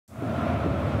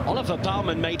Oliver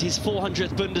Baumann made his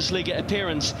 400th Bundesliga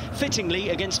appearance, fittingly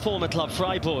against former club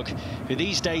Freiburg, who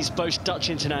these days boast Dutch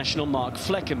international Mark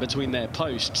Flekken between their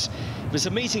posts. It was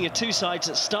a meeting of two sides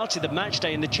that started the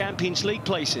matchday in the Champions League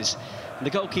places, and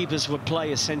the goalkeepers would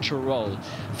play a central role.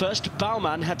 First,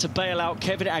 Baumann had to bail out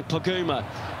Kevin Akpoguma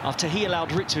after he allowed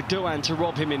Ritsu Doan to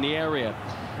rob him in the area.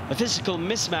 A physical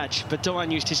mismatch, but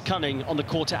Doan used his cunning on the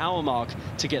quarter-hour mark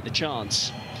to get the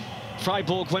chance.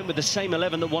 Freiburg went with the same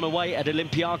 11 that won away at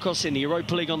Olympiacos in the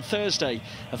Europa League on Thursday,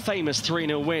 a famous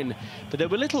 3-0 win. But there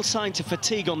were little signs of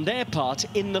fatigue on their part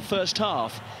in the first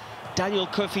half. Daniel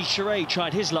Kofi Chiré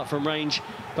tried his luck from range,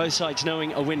 both sides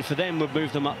knowing a win for them would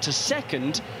move them up to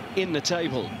second in the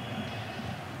table.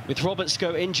 With Robert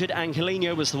Sko injured,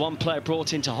 Angelino was the one player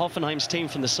brought into Hoffenheim's team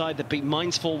from the side that beat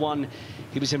Mainz 4-1.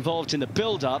 He was involved in the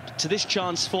build-up to this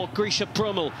chance for Grisha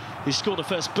Prömmel, who scored the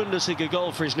first Bundesliga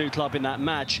goal for his new club in that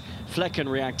match. Flekken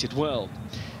reacted well.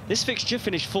 This fixture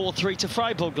finished 4-3 to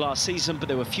Freiburg last season, but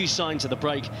there were few signs of the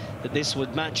break that this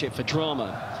would match it for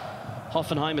drama.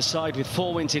 Hoffenheim, a side with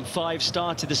 4 wins in 5,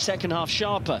 started the second half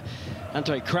sharper.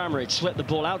 Andre Kramaric swept the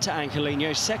ball out to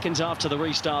Angelino seconds after the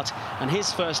restart, and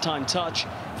his first-time touch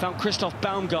found Christoph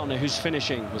Baumgartner, whose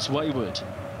finishing was wayward.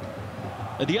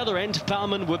 At the other end,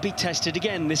 Baumann would be tested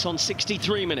again, this on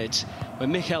 63 minutes,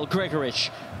 when Michael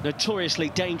Gregoritsch, notoriously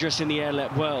dangerous in the air,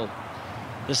 let well.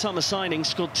 The summer signing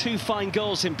scored 2 fine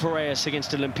goals in Piraeus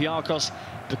against Olympiacos,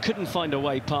 but couldn't find a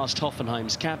way past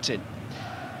Hoffenheim's captain.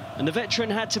 And the veteran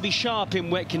had to be sharp in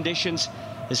wet conditions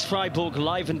as Freiburg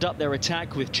livened up their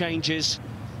attack with changes.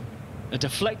 A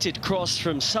deflected cross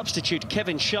from substitute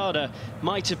Kevin Schade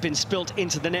might have been spilt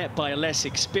into the net by a less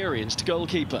experienced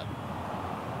goalkeeper.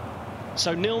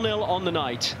 So 0-0 on the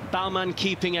night, Baumann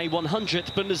keeping a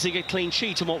 100th Bundesliga clean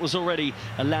sheet on what was already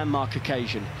a landmark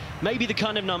occasion. Maybe the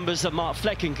kind of numbers that Mark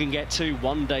Flekken can get to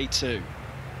one day too.